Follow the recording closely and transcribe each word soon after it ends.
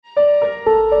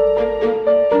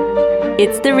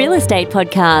It's the Real Estate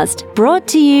Podcast, brought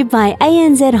to you by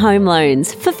ANZ Home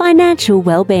Loans for financial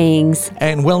well-beings.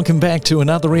 And welcome back to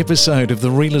another episode of the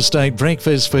Real Estate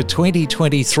Breakfast for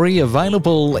 2023,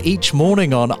 available each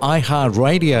morning on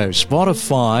iHeartRadio,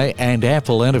 Spotify and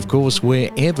Apple, and of course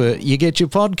wherever you get your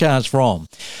podcast from.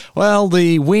 Well,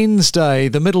 the Wednesday,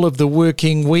 the middle of the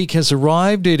working week has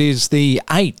arrived. It is the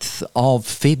 8th of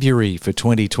February for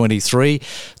 2023.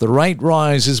 The rate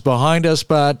rise is behind us,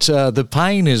 but the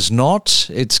pain is not.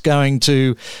 It's going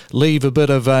to leave a bit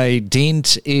of a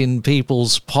dent in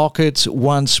people's pockets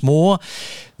once more.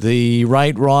 The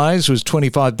rate rise was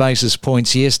 25 basis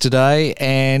points yesterday,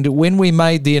 and when we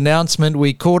made the announcement,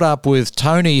 we caught up with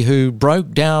Tony, who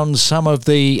broke down some of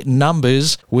the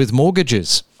numbers with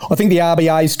mortgages. I think the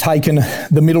RBA's taken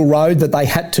the middle road that they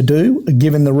had to do,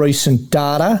 given the recent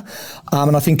data,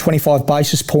 and I think 25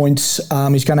 basis points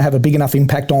is going to have a big enough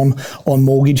impact on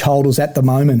mortgage holders at the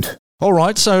moment. All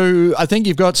right, so I think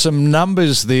you've got some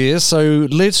numbers there. So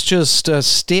let's just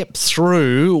step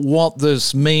through what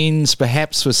this means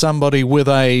perhaps for somebody with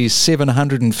a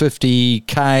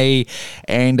 $750K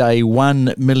and a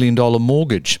 $1 million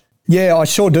mortgage. Yeah, I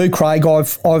sure do, Craig.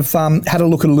 I've had a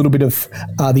look at a little bit of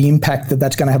the impact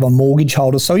that's going to have on mortgage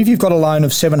holders. So if you've got a loan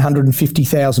of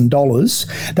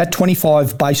 $750,000, that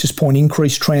 25 basis point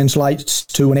increase translates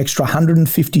to an extra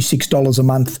 $156 a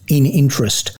month in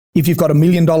interest. If you've got $1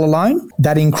 million loan,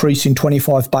 that increase in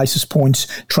 25 basis points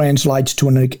translates to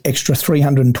an extra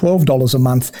 $312 a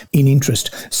month in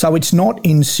interest. So it's not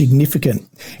insignificant.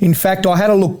 In fact, I had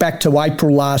a look back to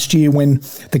April last year when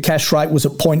the cash rate was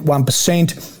at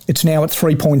 0.1%. It's now at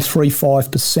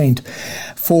 3.35%.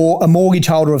 For a mortgage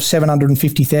holder of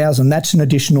 $750,000, that's an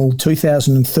additional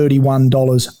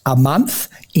 $2,031 a month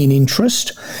in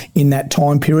interest in that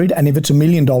time period. And if it's $1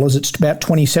 million, it's about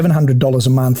 $2,700 a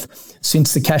month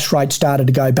since the cash rate started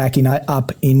to go back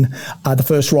up in the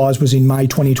first rise was in May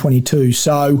 2022.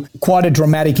 So quite a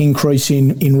dramatic increase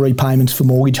in repayments for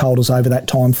mortgage holders over that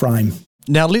time frame.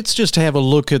 Now, let's just have a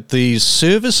look at the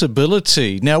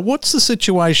serviceability. Now, what's the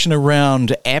situation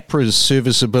around APRA's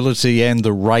serviceability and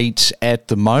the rate at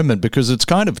the moment? Because it's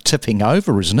kind of tipping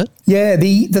over, isn't it? Yeah,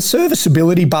 the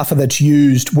serviceability buffer that's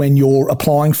used when you're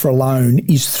applying for a loan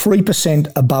is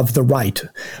 3% above the rate.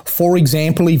 For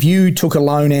example, if you took a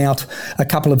loan out a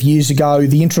couple of years ago,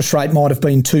 the interest rate might have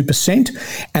been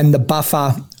 2%, and the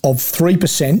buffer of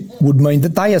 3% would mean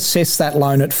that they assess that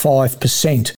loan at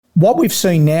 5%. What we've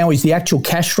seen now is the actual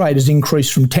cash rate has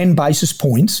increased from 10 basis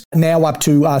points now up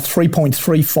to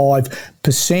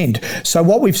 3.35%. So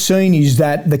what we've seen is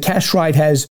that the cash rate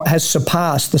has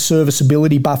surpassed the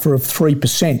serviceability buffer of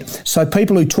 3%. So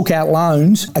people who took out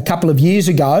loans a couple of years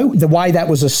ago, the way that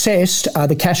was assessed,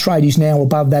 the cash rate is now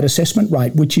above that assessment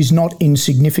rate, which is not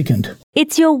insignificant.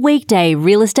 It's your weekday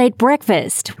real estate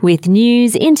breakfast with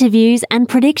news, interviews and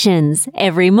predictions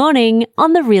every morning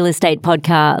on the Real Estate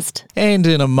Podcast. And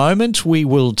in a moment, we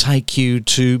will take you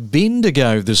to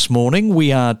Bendigo this morning.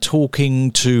 We are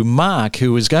talking to Mark,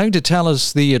 who is going to tell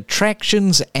us the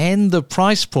attractions and the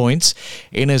price points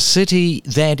in a city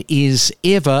that is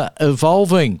ever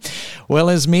evolving. Well,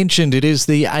 as mentioned, it is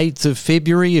the 8th of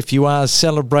February. If you are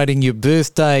celebrating your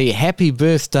birthday, happy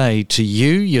birthday to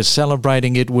you. You're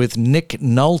celebrating it with Nick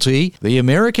Nolte, the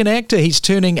American actor. He's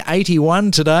turning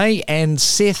 81 today, and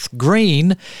Seth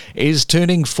Green is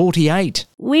turning 48.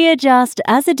 We are just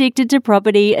as addicted to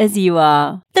property as you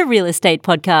are. The Real Estate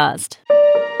Podcast.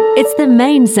 It's the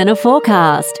main centre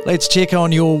forecast. Let's check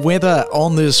on your weather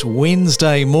on this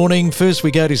Wednesday morning. First,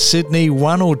 we go to Sydney.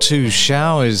 1 or 2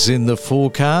 showers in the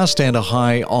forecast and a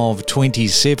high of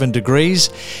 27 degrees.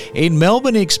 In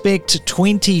Melbourne, expect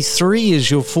 23 is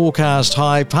your forecast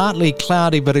high. Partly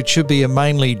cloudy, but it should be a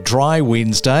mainly dry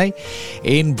Wednesday.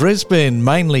 In Brisbane,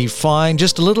 mainly fine.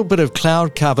 Just a little bit of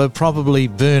cloud cover, probably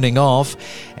burning off.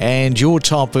 And your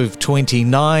top of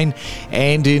 29.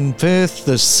 And in Perth,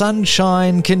 the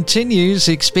sunshine continues,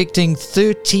 expecting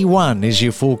 31 is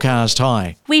your forecast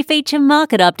high. We feature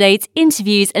market updates,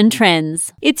 interviews and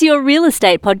trends. It's your real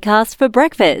estate podcast for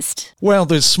breakfast. Well,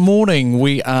 this morning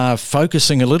we are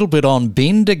focusing a little bit on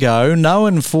Bendigo,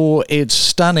 known for its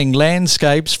stunning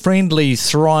landscapes, friendly,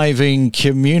 thriving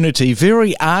community,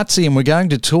 very artsy, and we're going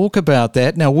to talk about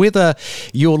that. Now, whether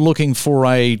you're looking for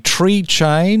a tree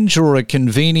change or a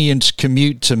convenient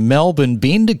commute to Melbourne,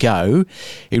 Bendigo,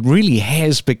 it really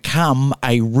has become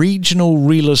a regional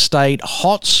real estate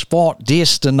hotspot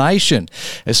destination,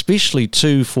 especially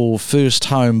too for first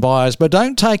home buyers. But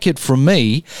don't take it from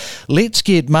me. Let's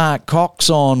get Mark Cox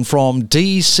on from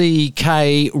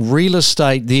DCK Real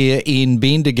Estate there in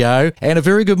Bendigo. And a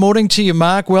very good morning to you,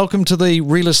 Mark. Welcome to the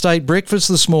Real Estate Breakfast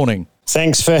this morning.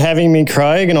 Thanks for having me,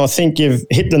 Craig. And I think you've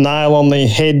hit the nail on the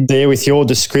head there with your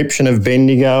description of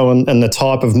Bendigo and the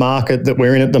type of market that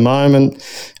we're in at the moment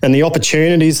and the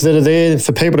opportunities that are there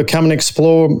for people to come and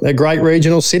explore a great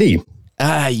regional city.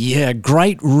 Yeah,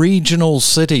 great regional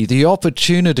city. The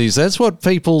opportunities, that's what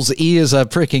people's ears are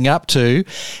pricking up to.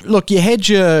 Look, you had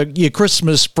your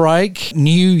Christmas break,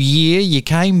 New Year, you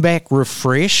came back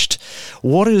refreshed.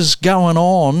 What is going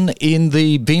on in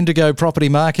the Bendigo property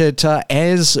market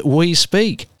as we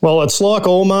speak? Well, it's like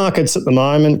all markets at the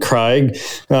moment, Craig.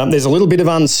 There's a little bit of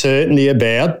uncertainty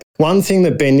about. One thing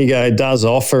that Bendigo does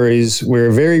offer is we're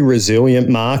a very resilient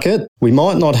market. We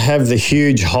might not have the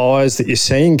huge highs that you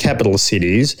see in capital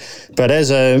cities, but as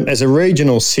a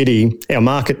regional city, our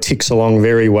market ticks along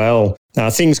very well.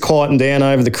 Things quietened down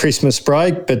over the Christmas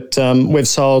break, but we've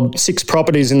sold 6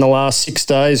 properties in the last 6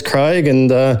 days, Craig, and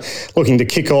looking to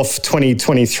kick off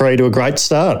 2023 to a great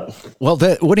start. Well,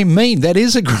 what do you mean? That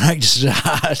is a great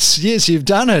start. Yes, you've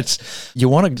done it. You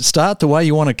want to start the way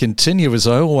you want to continue, as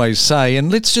I always say.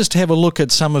 And let's just have a look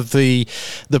at some of the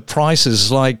prices.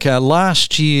 Like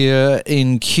last year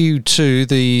in Q2,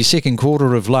 the second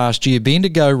quarter of last year,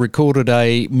 Bendigo recorded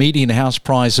a median house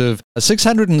price of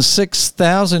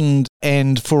 $606,000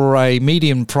 and for a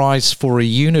median price for a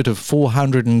unit of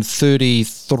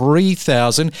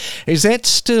 $433,000. Is that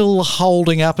still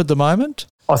holding up at the moment?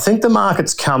 I think the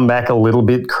market's come back a little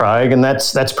bit, Craig, and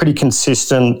that's pretty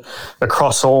consistent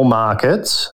across all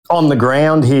markets. On the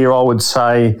ground here, I would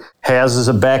say houses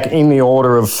are back in the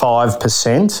order of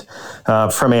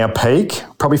 5% from our peak,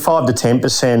 probably 5 to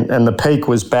 10%, and the peak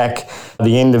was back at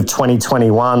the end of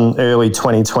 2021, early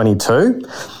 2022.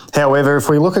 However, if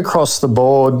we look across the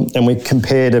board and we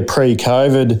compare to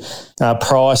pre-COVID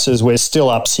prices, we're still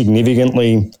up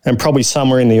significantly and probably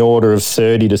somewhere in the order of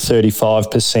 30 to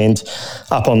 35%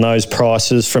 up on those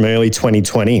prices from early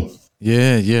 2020.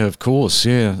 Yeah, of course,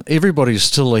 yeah. Everybody's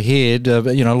still ahead. A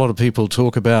lot of people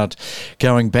talk about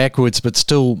going backwards, but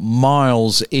still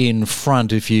miles in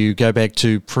front if you go back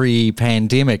to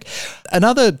pre-pandemic.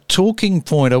 Another talking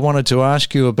point I wanted to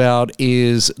ask you about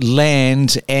is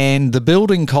land and the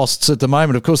building costs at the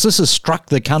moment. Of course, this has struck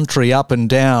the country up and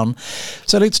down.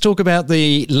 So let's talk about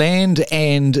the land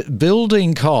and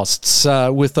building costs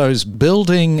with those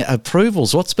building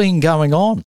approvals. What's been going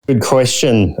on? Good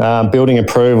question. Building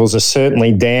approvals are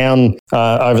certainly down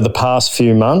over the past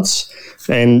few months.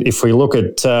 And if we look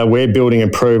at where building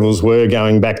approvals were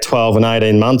going back 12 and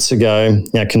 18 months ago,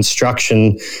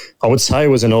 construction, I would say,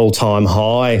 was an all-time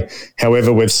high.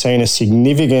 However, we've seen a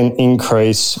significant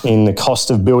increase in the cost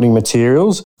of building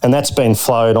materials, and that's been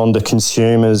flowed on to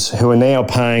consumers who are now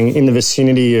paying in the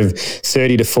vicinity of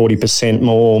 30 to 40%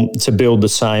 more to build the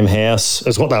same house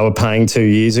as what they were paying 2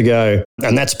 years ago.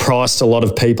 And that's priced a lot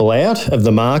of people out of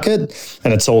the market,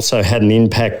 and it's also had an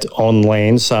impact on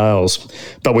land sales.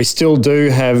 But we still do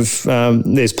have,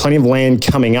 there's plenty of land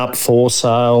coming up for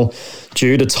sale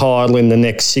due to title in the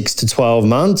next 6 to 12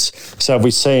 months. So if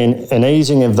we see an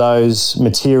easing of those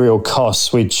material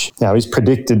costs, which is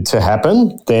predicted to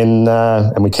happen, then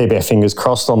and we keep our fingers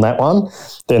crossed on that one,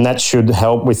 then that should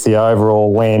help with the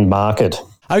overall land market.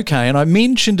 Okay, and I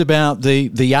mentioned about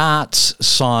the arts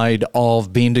side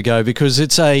of Bendigo because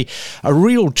it's a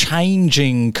real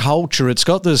changing culture. It's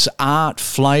got this art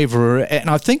flavour, and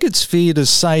I think it's fair to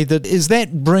say that is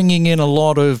that bringing in a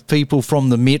lot of people from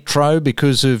the metro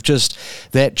because of just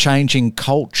that changing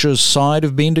culture side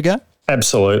of Bendigo?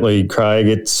 Absolutely, Craig.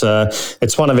 It's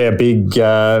one of our big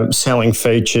selling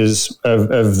features of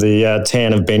the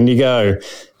town of Bendigo.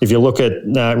 If you look at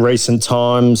recent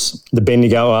times, the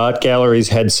Bendigo Art Gallery's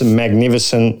had some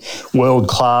magnificent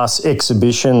world-class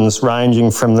exhibitions ranging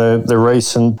from the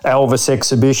recent Elvis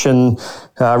exhibition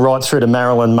right through to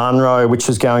Marilyn Monroe, which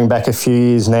is going back a few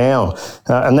years now.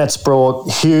 And that's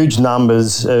brought huge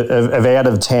numbers of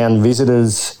out-of-town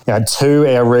visitors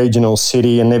to our regional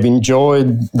city, and they've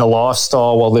enjoyed the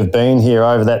lifestyle while they've been here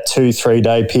over that 2-3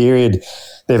 day period.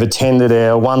 They've attended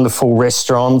our wonderful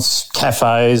restaurants,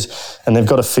 cafes, and they've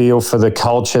got a feel for the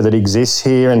culture that exists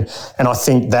here. And I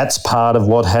think that's part of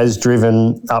what has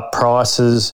driven up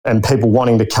prices and people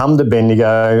wanting to come to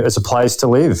Bendigo as a place to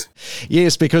live.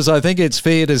 Yes, because I think it's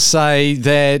fair to say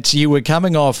that you were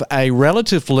coming off a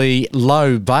relatively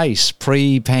low base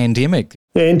pre-pandemic.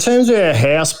 Yeah, in terms of our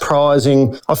house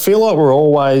pricing, I feel like we're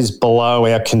always below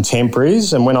our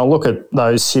contemporaries. And when I look at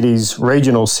those cities,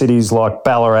 regional cities like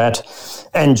Ballarat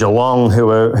and Geelong, who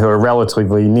are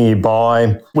relatively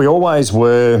nearby. We always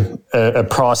were a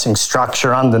pricing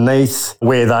structure underneath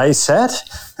where they sat.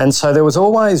 And so there was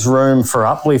always room for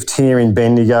uplift here in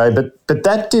Bendigo, but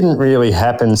that didn't really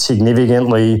happen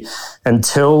significantly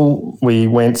until we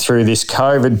went through this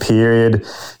COVID period.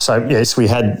 So yes, we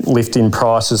had lift in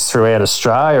prices throughout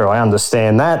Australia, I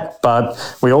understand that, but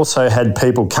we also had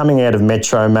people coming out of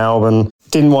Metro Melbourne,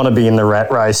 didn't want to be in the rat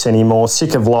race anymore,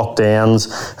 sick of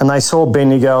lockdowns, and they saw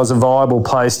Bendigo as a viable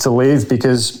place to live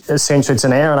because essentially it's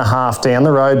an hour and a half down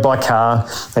the road by car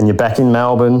and you're back in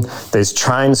Melbourne. There's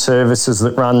train services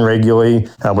that run regularly.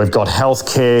 We've got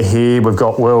healthcare here. We've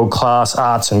got world-class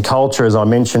arts and culture, as I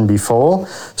mentioned before.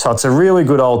 So it's a really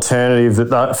good alternative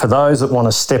for those that want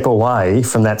to step away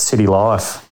from that city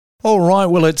life. All right,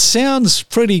 well, it sounds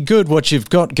pretty good what you've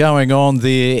got going on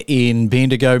there in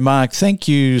Bendigo. Mark, thank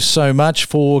you so much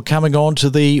for coming on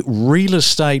to the Real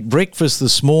Estate Breakfast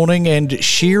this morning and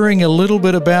sharing a little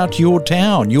bit about your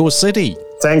town, your city.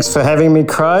 Thanks for having me,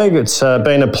 Craig. It's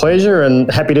been a pleasure and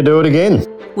happy to do it again.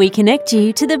 We connect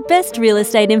you to the best real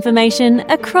estate information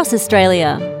across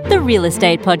Australia. The Real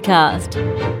Estate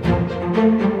Podcast.